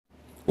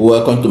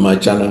Welcome to my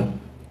channel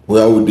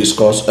where we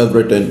discuss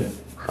everything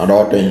and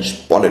all things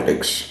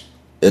politics,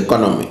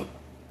 economy,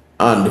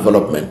 and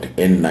development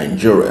in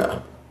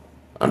Nigeria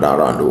and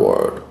around the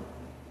world.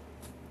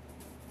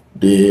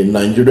 The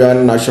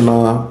Nigerian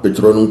National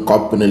Petroleum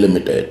Company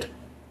Limited,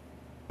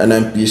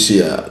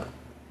 NNPCL,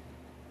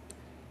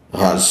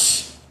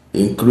 has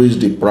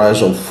increased the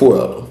price of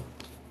fuel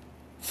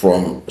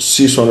from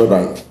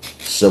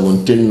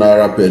 617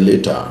 naira per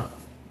liter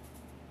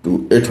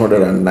to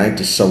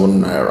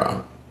 897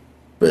 naira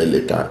per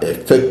liter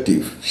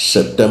effective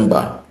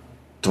September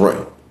 3,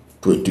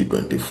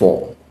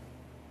 2024.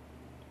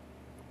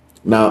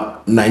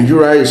 Now,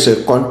 Nigeria is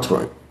a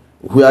country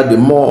where the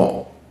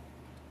more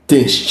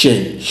things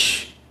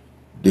change,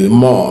 the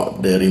more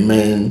they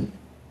remain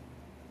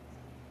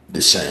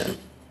the same.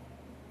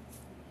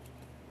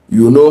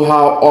 You know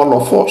how all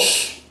of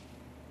us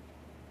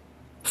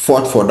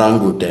fought for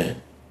Dangote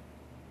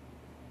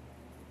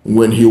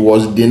when he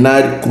was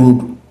denied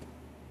crude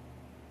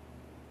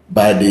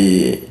by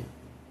the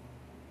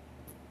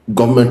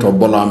government of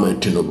Bola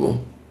Ahmed Tinubu.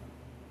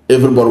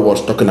 Everybody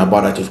was talking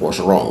about that it was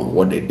wrong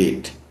what they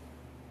did,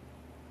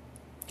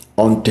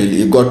 until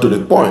it got to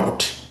the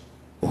point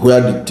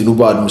where the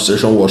Tinubu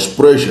administration was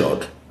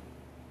pressured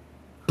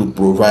to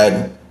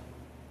provide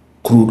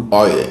crude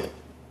oil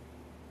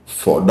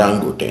for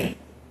Dangote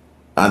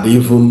and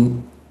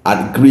even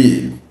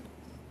agreed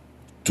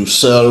to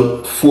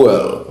sell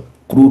fuel,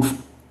 crude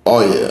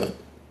oil,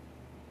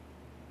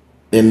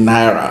 in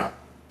naira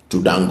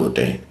to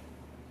Dangote.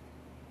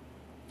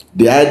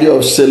 The idea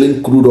of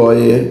selling crude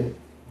oil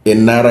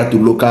in naira to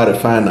local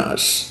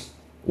refiners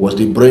was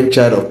the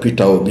brainchild of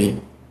Peter Obi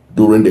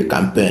during the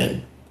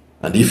campaign,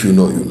 and if you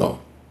know, you know.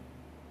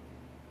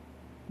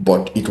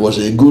 But it was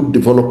a good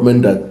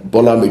development that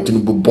Bola Ahmed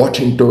Tinubu bought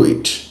into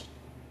it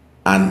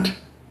and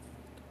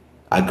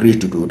agreed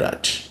to do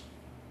that.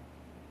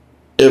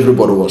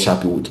 Everybody was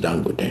happy with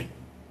Dangote.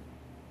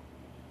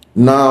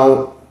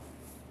 Now,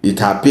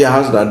 it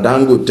appears that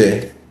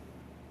Dangote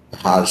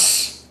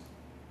has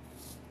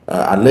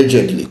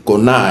allegedly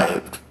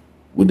connived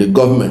with the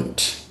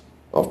government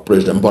of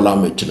President Bola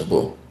Ahmed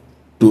Tinubu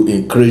to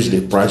increase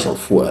the price of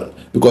fuel.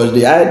 Because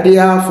the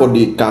idea for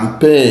the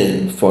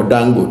campaign for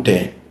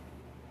Dangote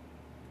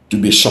to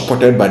be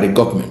supported by the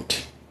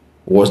government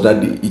was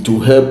that it will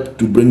help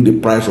to bring the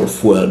price of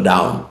fuel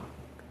down,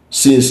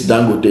 since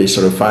Dangote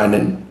is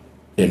refining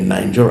in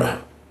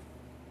Nigeria.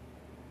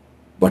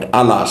 But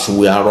alas,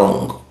 we are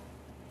wrong.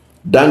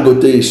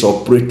 Dangote is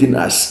operating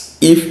as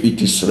if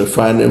it is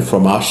refining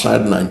from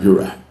outside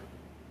Nigeria.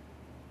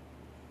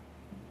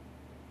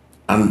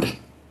 And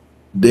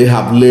they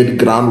have laid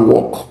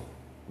groundwork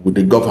with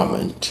the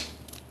government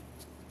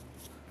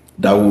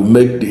that will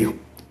make the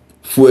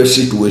fuel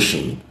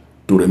situation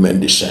to remain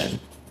the same.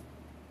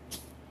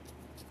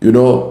 You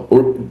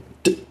know,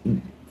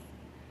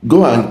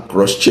 go and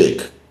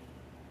cross-check.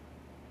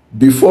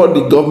 Before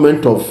the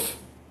government of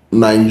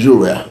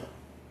Nigeria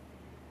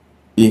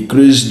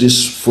increased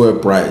this fuel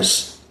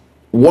price,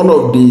 one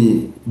of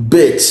the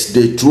bets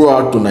they threw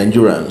out to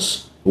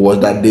Nigerians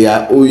was that they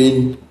are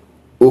owing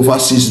over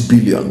 $6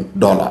 billion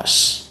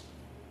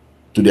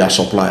to their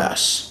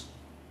suppliers,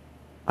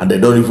 and they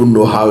don't even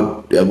know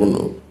how they're going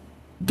to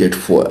get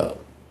fuel.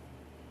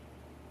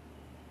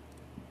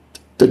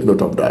 Take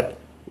note of that.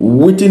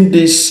 Within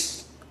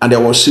this, and there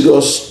was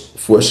serious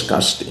fuel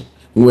scarcity.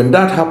 When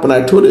that happened,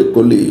 I told a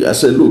colleague, I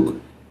said, look,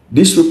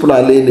 these people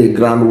are laying a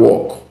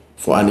groundwork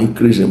for an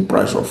increase in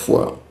price of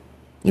fuel.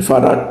 In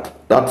fact,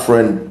 that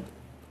friend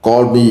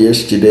called me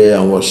yesterday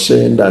and was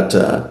saying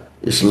that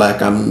it's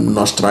like I'm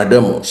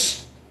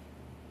Nostradamus,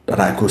 that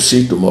I could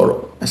see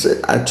tomorrow. I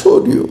said, I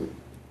told you.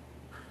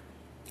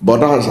 But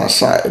that's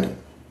aside.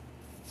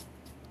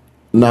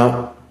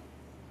 Now,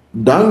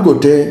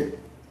 Dangote,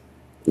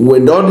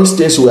 when all these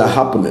things were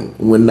happening,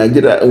 when they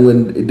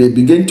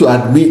began to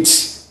admit,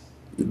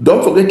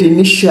 don't forget,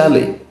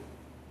 initially,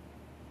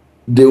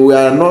 they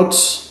were not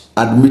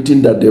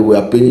admitting that they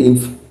were paying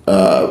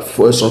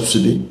fuel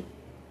subsidy.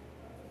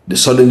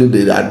 Suddenly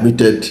they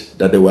admitted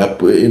that they were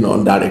paying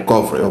under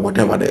recovery or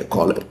whatever they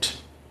call it.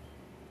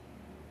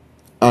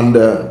 And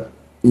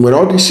when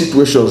all these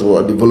situations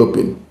were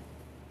developing,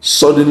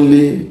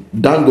 suddenly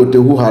Dangote,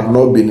 who had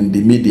not been in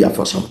the media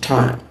for some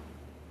time,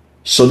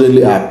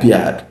 suddenly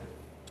appeared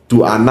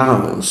to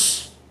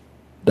announce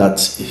that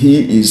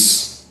he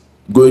is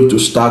going to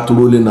start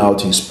rolling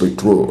out his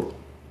petrol,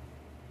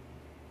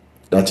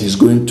 that he's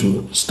going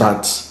to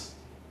start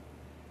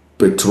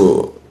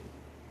petrol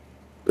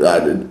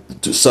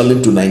to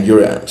selling to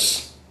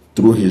Nigerians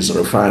through his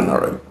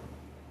refinery,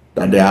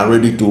 that they are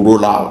ready to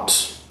roll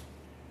out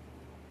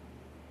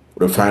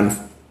refined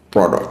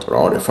product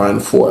or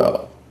refined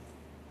fuel.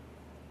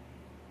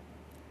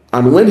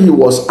 And when he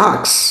was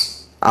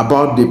asked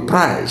about the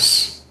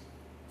price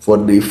for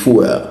the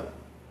fuel,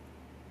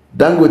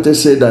 Dangote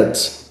said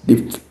that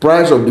the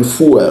price of the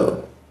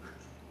fuel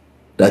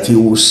that he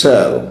will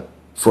sell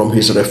from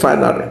his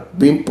refinery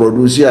being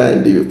produced here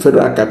in the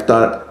federal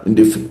capital, in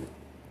the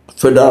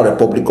Federal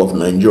Republic of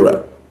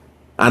Nigeria,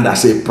 and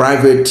as a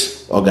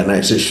private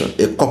organization,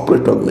 a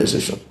corporate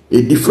organization,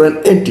 a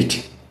different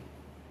entity.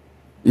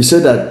 He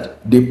said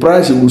that the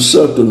price he will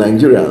sell to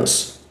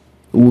Nigerians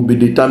will be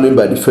determined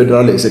by the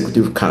Federal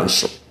Executive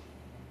Council.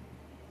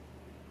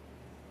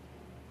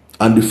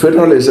 And the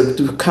Federal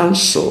Executive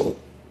Council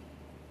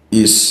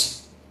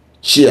is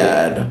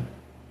chaired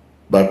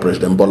by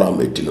President Bola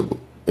Ahmed Tinubu.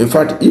 In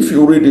fact, if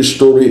you read the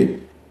story,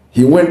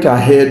 he went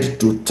ahead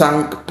to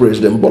thank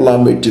President Bola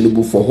Ahmed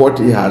Tinubu for what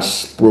he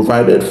has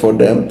provided for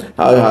them,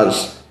 how he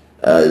has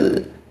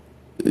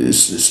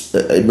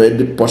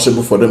made it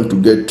possible for them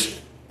to get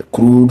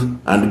crude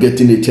and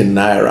getting it in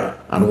naira,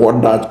 and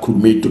what that could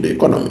mean to the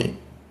economy.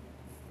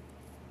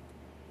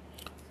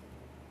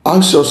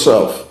 Ask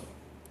yourself,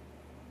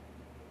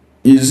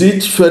 is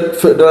it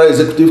Federal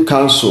Executive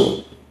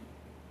Council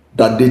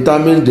that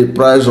determines the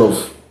price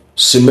of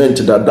cement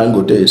that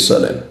Dangote is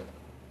selling?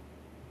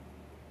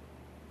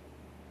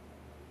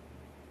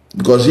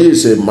 Because he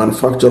is a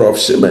manufacturer of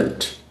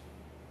cement.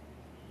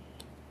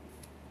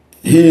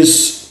 He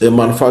is a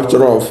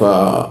manufacturer of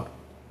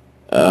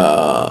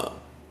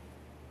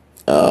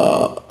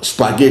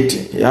spaghetti.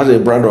 He has a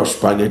brand of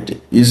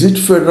spaghetti. Is it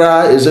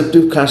Federal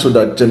Executive Council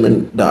that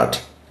determines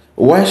that?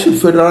 Why should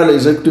Federal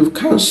Executive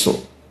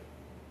Council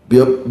be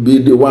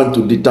the one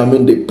to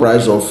determine the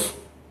price of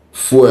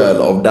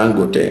fuel of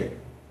Dangote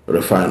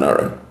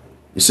Refinery?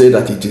 He said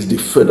that it is the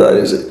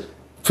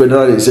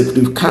Federal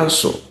Executive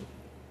Council.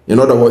 In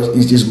other words,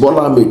 it is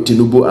Bola Ahmed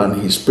Tinubu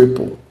and his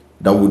people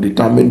that will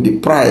determine the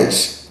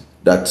price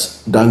that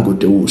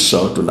Dangote will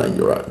sell to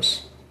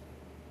Nigerians.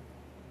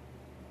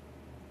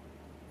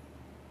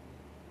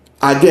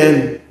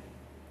 Again,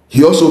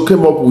 he also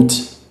came up with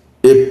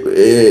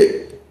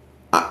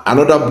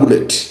another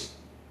bullet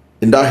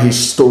in that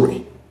his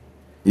story.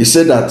 He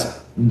said that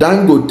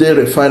Dangote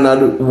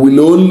Refinery will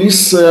only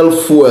sell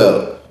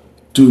fuel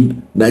to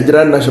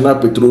Nigerian National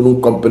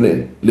Petroleum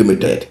Company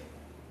Limited,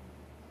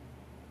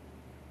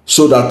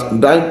 so that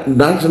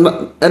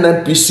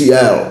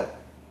NNPCL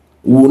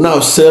will now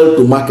sell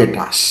to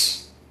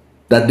marketers,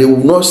 that they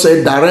will not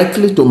sell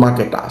directly to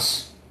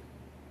marketers.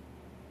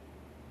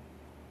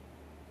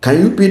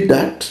 Can you beat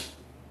that?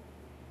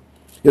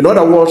 In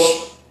other words,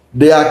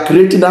 they are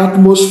creating an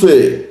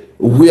atmosphere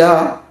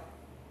where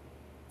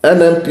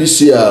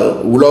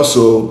NNPCL will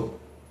also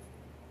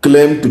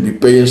claim to be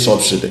paying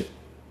subsidy.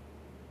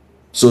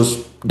 So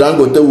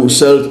Dangote will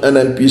sell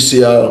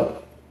NNPCL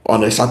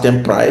on a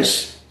certain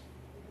price,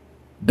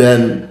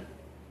 then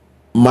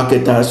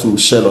marketers will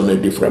sell on a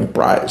different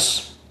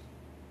price.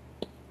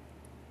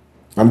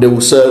 And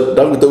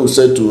Dangote will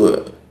sell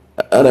to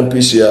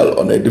NNPCL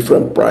on a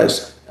different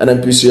price.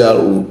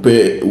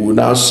 NNPCL will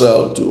now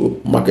sell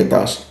to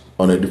marketers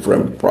on a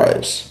different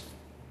price.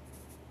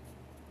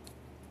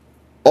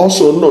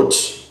 Also note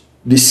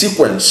the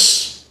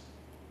sequence.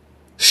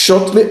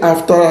 Shortly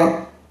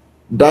after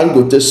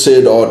Dangote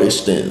said all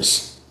these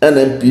things,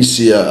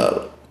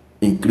 NNPCL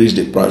increased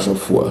the price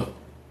of fuel.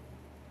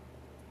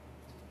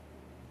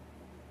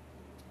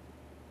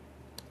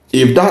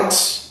 If that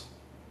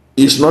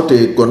is not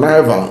a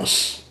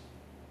connivance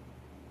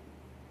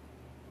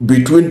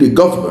between the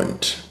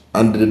government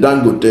and the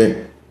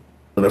Dangote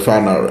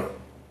Refinery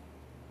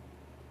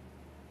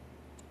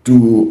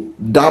to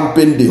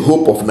dampen the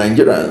hope of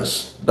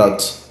Nigerians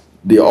that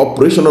the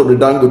operation of the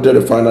Dangote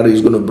Refinery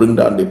is going to bring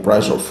down the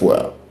price of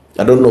fuel,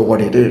 I don't know what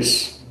it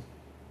is.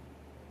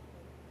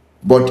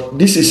 But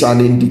this is an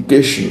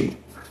indication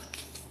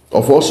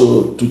of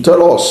also to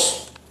tell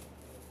us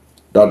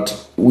that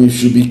we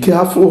should be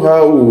careful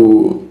how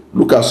we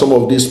look at some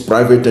of these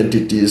private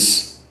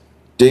entities,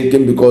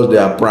 thinking because they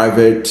are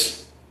private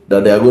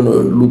that they are going to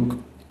look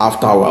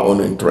after our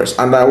own interests.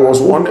 And I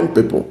was warning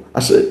people,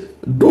 I said,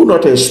 do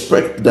not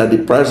expect that the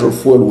price of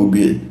fuel will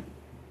be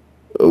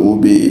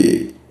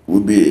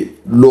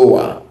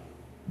lower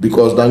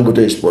because Dangote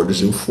is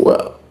producing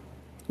fuel.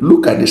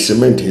 Look at the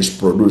cement he's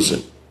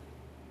producing.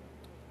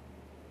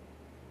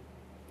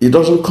 It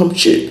doesn't come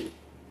cheap.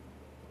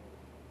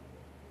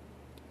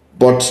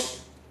 But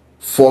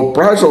for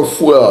price of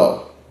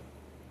fuel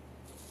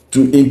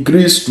to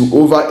increase to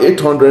over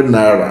 800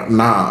 naira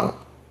now,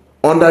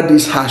 under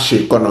this harsh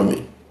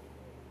economy,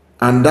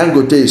 and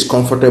Dangote is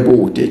comfortable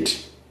with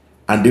it,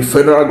 and the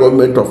federal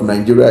government of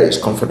Nigeria is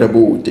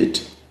comfortable with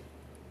it,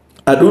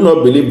 I do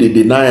not believe the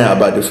denial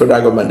by the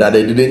federal government that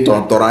they didn't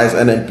authorize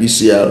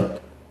NNPCL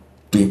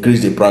to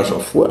increase the price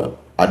of fuel.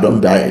 I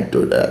don't buy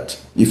into that.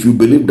 If you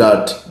believe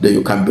that, then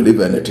you can believe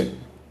anything.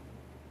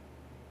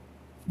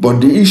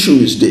 But the issue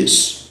is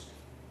this: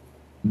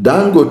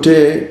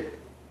 Dangote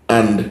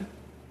and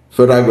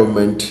federal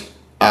government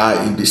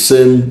are in the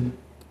same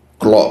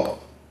club.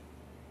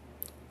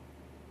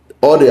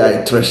 All they are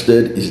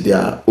interested is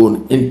their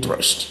own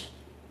interest.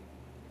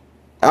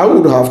 I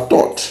would have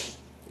thought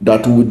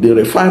that with the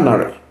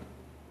refinery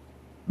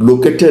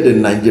located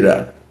in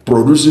Nigeria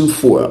producing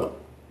fuel,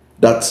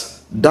 that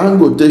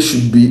Dangote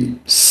should be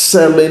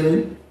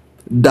selling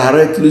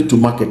directly to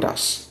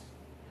marketers,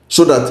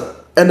 so that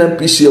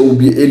NNPCL will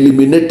be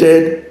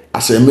eliminated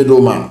as a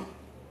middleman.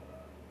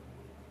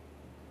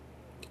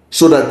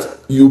 so that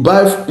you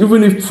buy,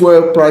 even if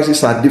fuel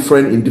prices are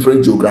different in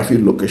different geographic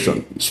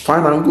locations, it's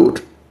fine and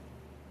good.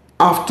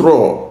 After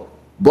all,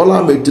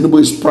 Bola Ahmed Tinubu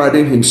is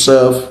priding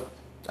himself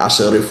as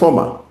a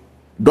reformer.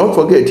 Don't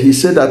forget, he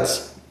said that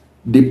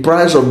the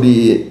price of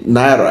the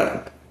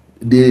naira,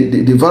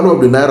 the value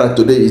of the naira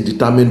today is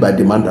determined by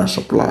demand and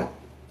supply.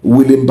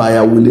 Willing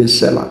buyer, willing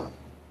seller.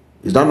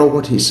 Is that not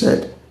what he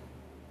said?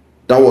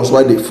 That was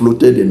why they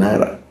floated the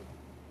naira.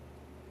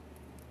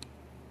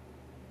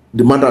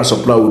 Demand and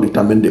supply will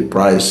determine the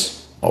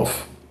price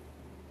of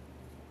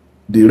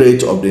the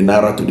rate of the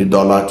naira to the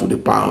dollar to the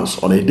pounds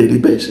on a daily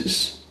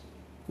basis.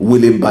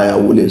 Willing buyer,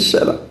 willing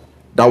seller.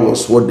 That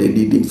was what they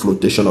did in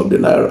flotation of the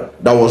naira.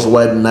 That was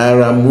why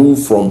naira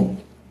moved from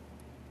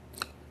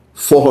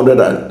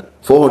 400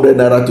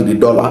 naira to the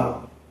dollar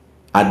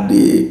at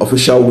the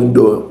official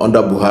window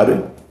under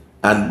Buhari,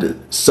 and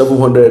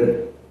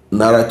 700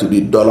 naira to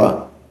the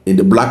dollar in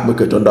the black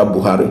market under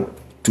Buhari,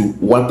 to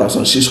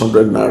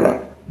 1,600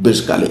 naira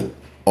basically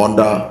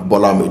under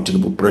Bola Ahmed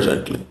Tinubu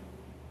presently.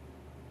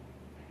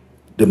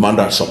 Demand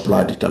and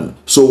supply determine.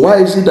 So why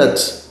is it that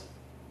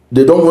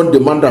they don't want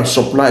demand and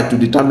supply to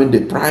determine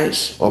the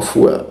price of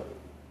fuel?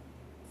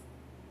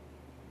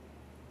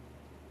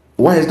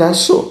 Why is that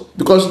so?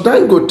 Because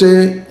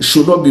Dangote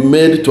should not be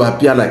made to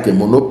appear like a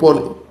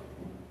monopoly.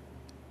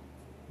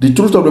 The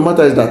truth of the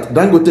matter is that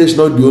Dangote is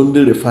not the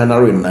only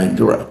refinery in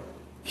Nigeria.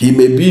 He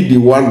may be the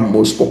one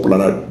most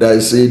popular. There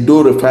is a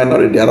Edo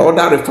refinery. There are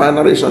other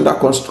refineries under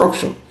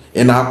construction.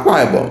 In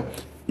Akwa Ibom,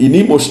 in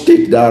Imo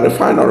State, there are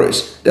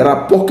refineries. There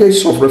are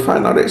pockets of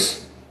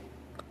refineries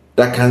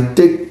that can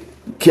take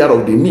care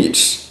of the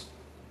needs.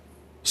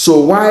 So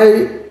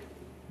why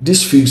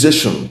this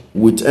fixation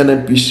with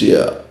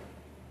NNPCL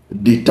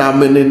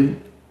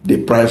determining the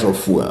price of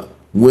fuel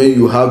when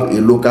you have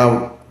a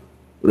local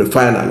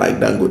refiner like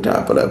Dangote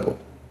available?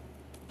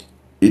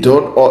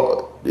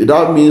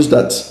 That means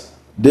that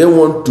they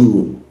want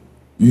to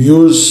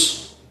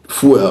use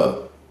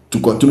fuel to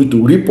continue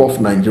to rip off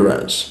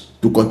Nigerians,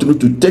 to continue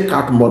to take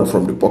out money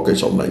from the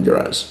pockets of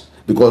Nigerians.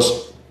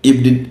 Because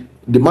if the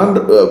demand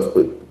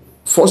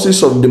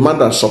forces of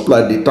demand and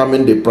supply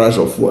determine the price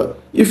of fuel,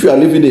 if you are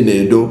living in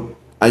Edo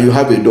and you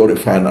have a Edo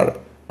refinery,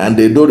 and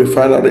the Edo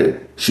refinery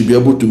should be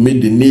able to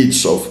meet the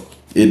needs of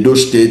Edo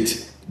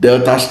State,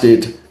 Delta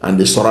State, and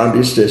the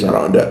surrounding states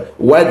around there,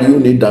 why do you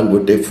need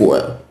Dangote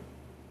fuel?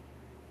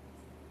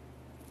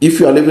 If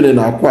you are living in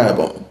Akwa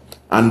Ibom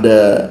and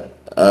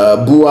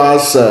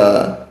Bua's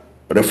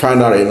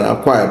refinery in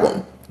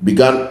Akwa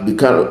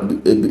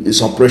Ibom is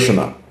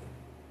operational,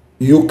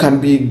 you can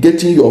be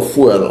getting your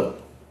fuel.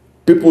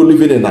 People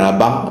living in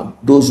Aba,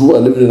 those who are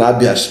living in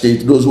Abia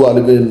State, those who are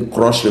living in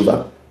Cross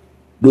River,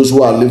 those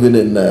who are living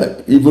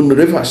in even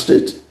River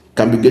State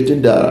can be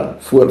getting their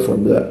fuel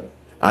from there.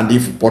 And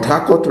if Port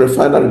Harcourt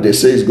refinery, they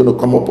say, is going to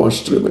come up on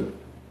streaming,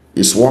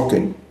 it's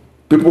working,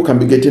 people can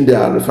be getting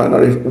their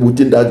refinery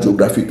within that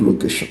geographic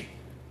location.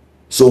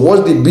 So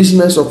what's the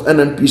business of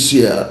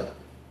NNPCL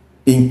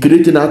in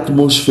creating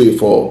atmosphere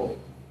for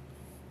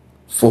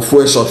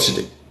fuel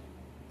subsidy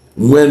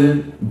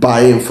when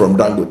buying from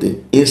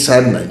Dangote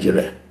inside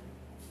Nigeria?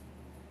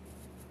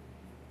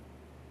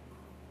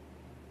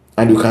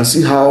 And you can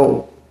see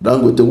how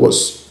Dangote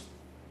was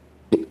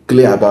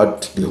clear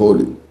about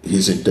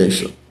his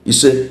intention. He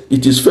said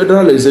it is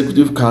Federal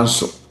Executive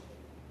Council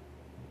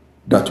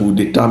that will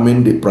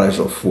determine the price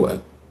of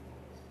fuel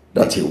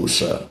that he will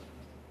sell.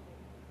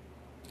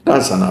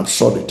 That's an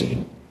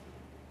absurdity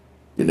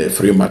in a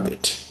free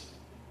market.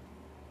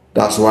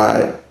 That's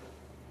why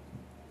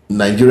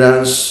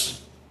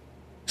Nigerians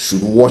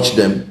should watch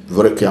them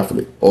very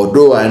carefully.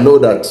 Although I know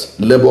that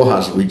Labour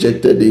has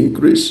rejected the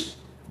increase,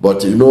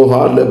 but you know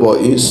how Labour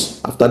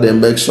is. After they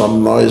make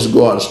some noise,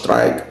 go on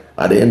strike,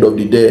 at the end of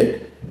the day,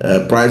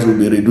 price will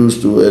be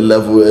reduced to a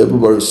level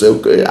everybody will say,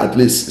 okay, at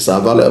least it's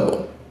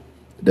available.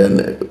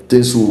 Then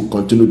things will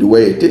continue the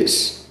way it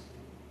is.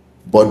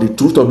 But the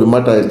truth of the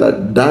matter is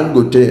that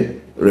Dangote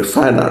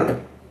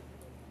Refinery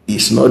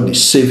is not the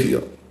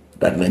savior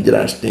that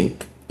Nigerians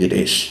think it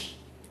is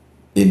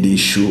in the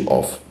issue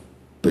of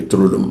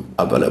petroleum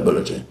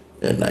availability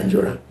in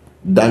Nigeria.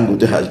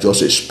 Dangote has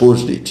just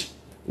exposed it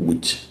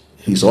with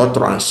his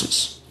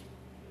utterances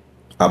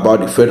about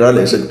the Federal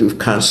Executive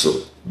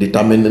Council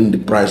determining the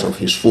price of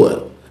his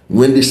fuel,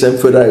 when the same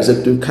Federal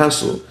Executive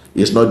Council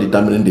is not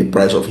determining the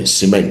price of his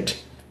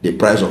cement, the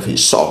price of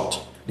his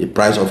salt, the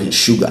price of his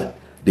sugar,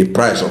 the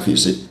price of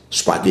his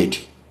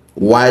spaghetti.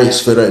 Why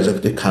is Federal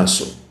Executive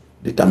Council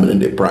determining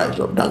the price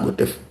of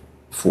Dangote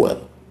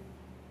fuel?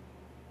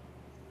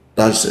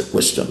 That's a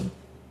question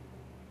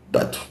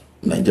that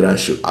Nigerians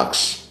should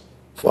ask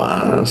for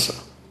an answer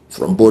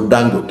from both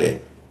Dangote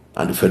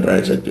and the Federal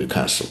Executive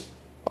Council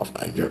of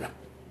Nigeria.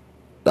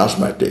 That's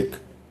my take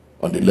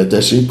on the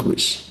latest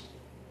increase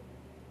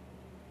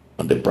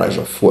on the price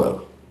of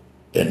fuel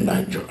in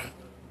Nigeria,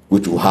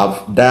 which will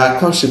have dire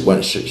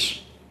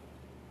consequences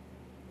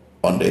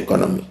on the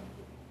economy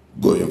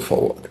going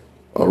forward.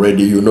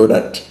 Already you know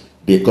that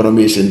the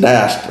economy is in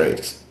dire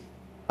straits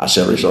as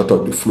a result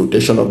of the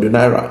flotation of the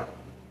naira.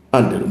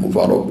 and the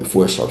removal of the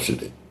fuel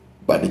subsidy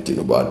by the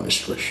Tinubu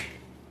administration.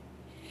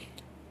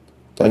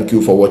 Thank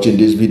you for watching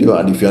this video,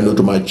 and if you are new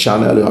to my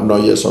channel, you have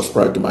not yet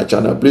subscribed to my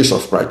channel, please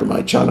subscribe to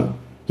my channel.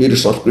 Hit the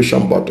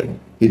subscription button,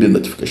 hit the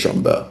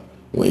notification bell.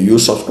 When you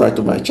subscribe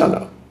to my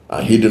channel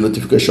and hit the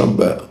notification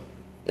bell,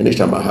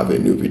 anytime I have a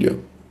new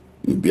video,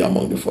 you'll be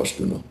among the first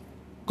to know.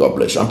 God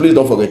bless you. And please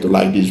don't forget to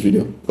like this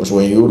video, because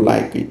when you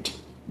like it,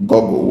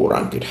 Google will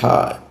rank it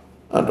high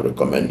and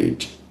recommend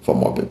it for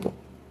more people.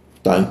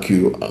 Thank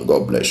you, and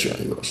God bless you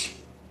and yours.